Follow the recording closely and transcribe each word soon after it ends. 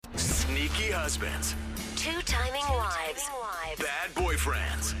Sneaky husbands, two-timing wives, bad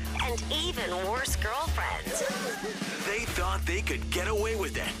boyfriends. and even worse girlfriends. They thought they could get away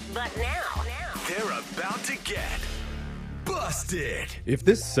with it. But now, They're about to get busted. If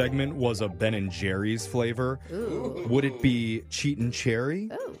this segment was a Ben & Jerry's flavor, would it be Cheatin' Cherry?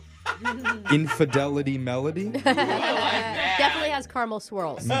 Ooh. Infidelity Melody? Definitely has caramel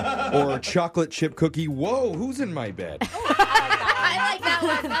swirls. Or Chocolate Chip Cookie? Whoa, who's in my bed? I like that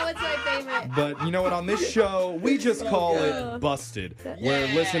one. That one's my favorite. But you know what? On this show, we just call it Busted, where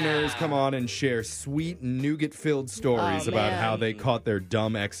listeners come on and share sweet, nougat-filled stories about how they caught their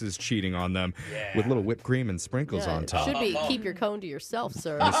dumb exes cheating on them with little whipped cream and sprinkles on top. Should be keep your cone to yourself,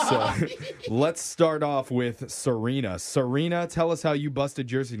 sir. So let's start off with Serena. Serena, tell us how you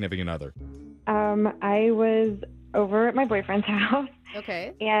busted your significant other. I was over at my boyfriend's house,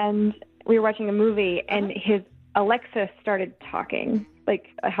 Okay. and we were watching a movie, and his Alexa started talking, like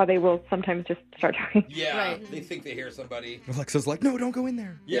how they will sometimes just start talking. Yeah, Right. they think they hear somebody. Alexa's like, no, don't go in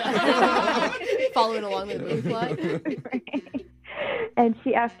there. Yeah. Following along with the movie plot. And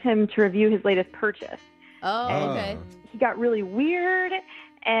she asked him to review his latest purchase. Oh, okay. He got really weird,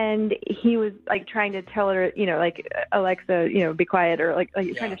 and he was like trying to tell her, like Alexa, be quiet, or like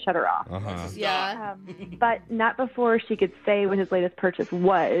trying to shut her off. Uh-huh. Yeah. But not before she could say what his latest purchase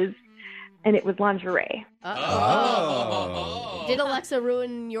was, and it was lingerie. Oh. Did Alexa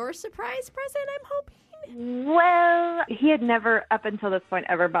ruin your surprise present, I'm hoping? Well, he had never, up until this point,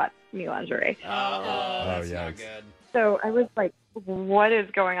 ever bought me lingerie. That's yeah, not it's- good. So I was like, what is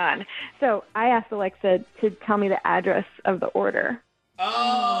going on? So I asked Alexa to tell me the address of the order.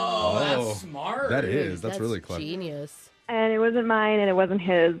 Oh, Oh, that's smart. That is. That's really clever. Genius. And it wasn't mine, and it wasn't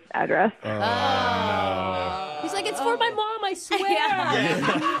his address. Oh, no. He's like, it's for my mom, I swear.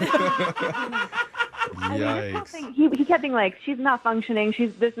 Yikes. He kept being like, she's not functioning.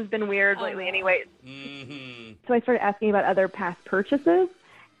 This has been weird lately anyway. Mm-hmm. So I started asking about other past purchases,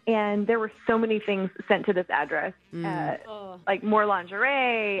 and there were so many things sent to this address, like more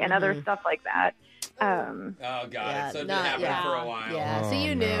lingerie and other stuff like that. Oh, got it. So it did happen for a while. Yeah, so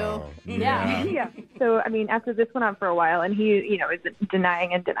you knew. No. Yeah. So, I mean, after this went on for a while, and he, is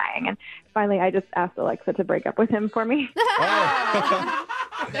denying. And finally, I just asked Alexa to break up with him for me.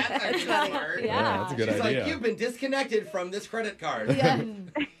 That's actually smart. Yeah, that's a good She's idea. like, you've been disconnected from this credit card. Yeah.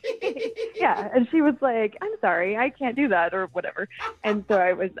 Yeah. And she was like, I'm sorry, I can't do that, or whatever. And so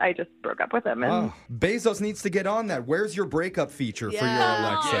I just broke up with him. And Oh, Bezos needs to get on that. Where's your breakup feature for your Yeah.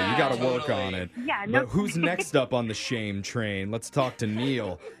 Alexa? Yeah, you got to work totally. on it. Yeah, no. But who's next up on the shame train? Let's talk to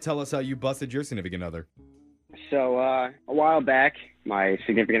Neil. Tell us how you busted your significant other. So a while back, my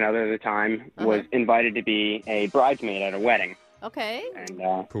significant other at the time was invited to be a bridesmaid at a wedding, Okay.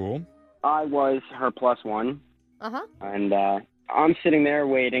 and Cool. I was her plus one. Uh-huh. And I'm sitting there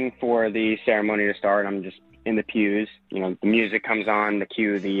waiting for the ceremony to start. I'm just in the pews. The music comes on to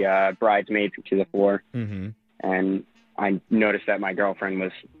cue the bridesmaids to the floor, Mm-hmm. and I noticed that my girlfriend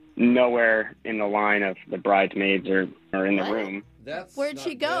was nowhere in the line of the bridesmaids or in the What? room. That's Where'd not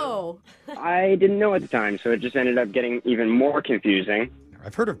she go? I didn't know at the time, so it just ended up getting even more confusing.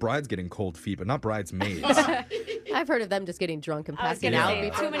 I've heard of brides getting cold feet, but not bridesmaids. I've heard of them just getting drunk and I was passing gonna out. say,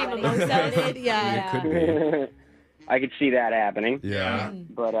 before too many the wedding mimosas. started. Yeah. It could be. I could see that happening. Yeah.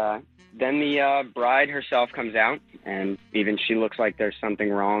 But then the bride herself comes out, and even she looks like there's something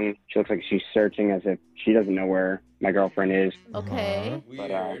wrong. She looks like she's searching as if she doesn't know where my girlfriend is. Okay. But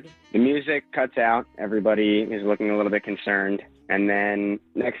weird. the music cuts out. Everybody is looking a little bit concerned. And then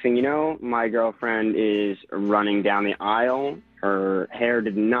next thing you know, my girlfriend is running down the aisle. Her hair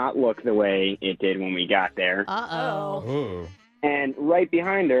did not look the way it did when we got there. Uh-oh. Oh. And right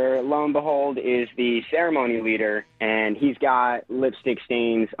behind her, lo and behold, is the ceremony leader, and he's got lipstick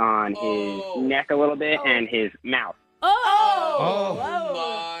stains on Oh. his neck a little bit and his mouth. Oh! Oh.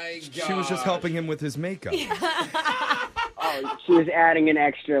 My God. She was just helping him with his makeup. Oh, she was adding an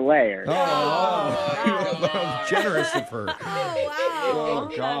extra layer. Oh, generous of her. Oh, wow.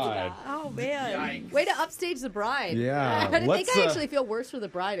 Oh, God. Oh, man. Yikes. Way to upstage the bride. Yeah, I think let's, I actually feel worse for the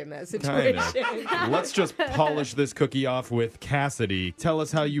bride in that Kinda. situation. Let's just polish this cookie off with Cassidy. Tell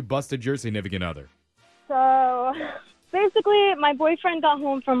us how you busted your significant other. So basically, my boyfriend got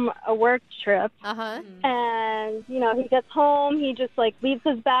home from a work trip, Uh-huh. and he gets home, he just leaves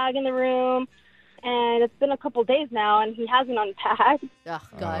his bag in the room, and it's been a couple days now, and he hasn't unpacked. Oh,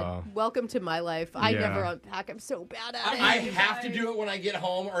 God. Oh. Welcome to my life. I Yeah. never unpack. I'm so bad at it. I have to do it when I get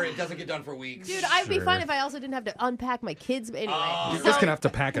home, or it doesn't get done for weeks. Dude, I'd be Sure. fine if I also didn't have to unpack my kids. Anyway. Oh. You're just going to have to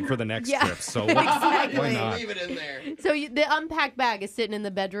pack it for the next Yeah. trip, so Exactly. why not? Leave it in there. So the unpacked bag is sitting in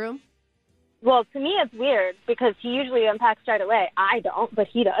the bedroom? Well, to me, it's weird because he usually unpacks right away. I don't, but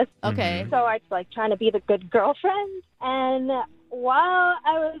he does. Okay. So I was like trying to be the good girlfriend. And while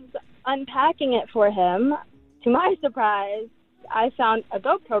I was unpacking it for him, to my surprise, I found a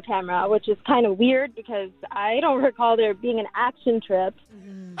GoPro camera, which is kind of weird because I don't recall there being an action trip.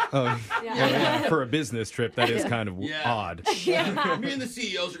 Oh, yeah. For a business trip, that is kind of odd. Me and the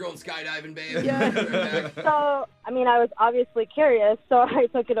CEOs are going skydiving, babe. So, I mean, I was obviously curious, so I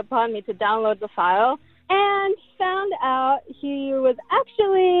took it upon me to download the file and found out he was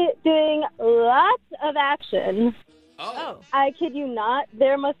actually doing lots of action. Oh. I kid you not,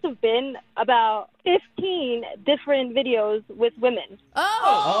 there must have been about 15 different videos with women.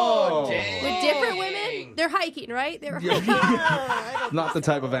 Oh, dang. With different women? They're hiking, right? They're hiking. Not the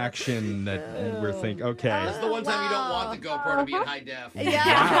type of action that we're thinking. Okay. This is the one time you don't want the GoPro to be in high def.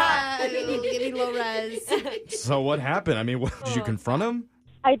 Yeah. Give me low res. So what happened? I mean, did you confront him?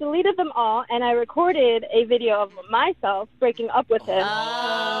 I deleted them all, and I recorded a video of myself breaking up with him.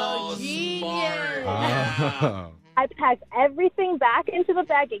 Oh, genius. smart. Oh. I packed everything back into the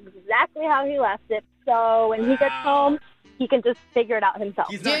bag exactly how he left it. So when he gets home, he can just figure it out himself.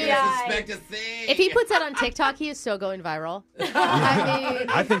 He's not going to suspect a thing. If he puts that on TikTok, he is so going viral. I mean,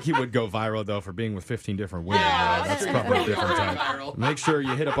 I think he would go viral, though, for being with 15 different women. That's probably a different type. Make sure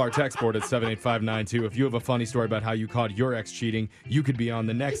you hit up our text board at 78592. If you have a funny story about how you caught your ex cheating, you could be on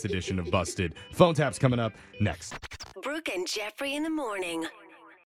the next edition of Busted. Phone taps coming up next. Brooke and Jeffrey in the morning.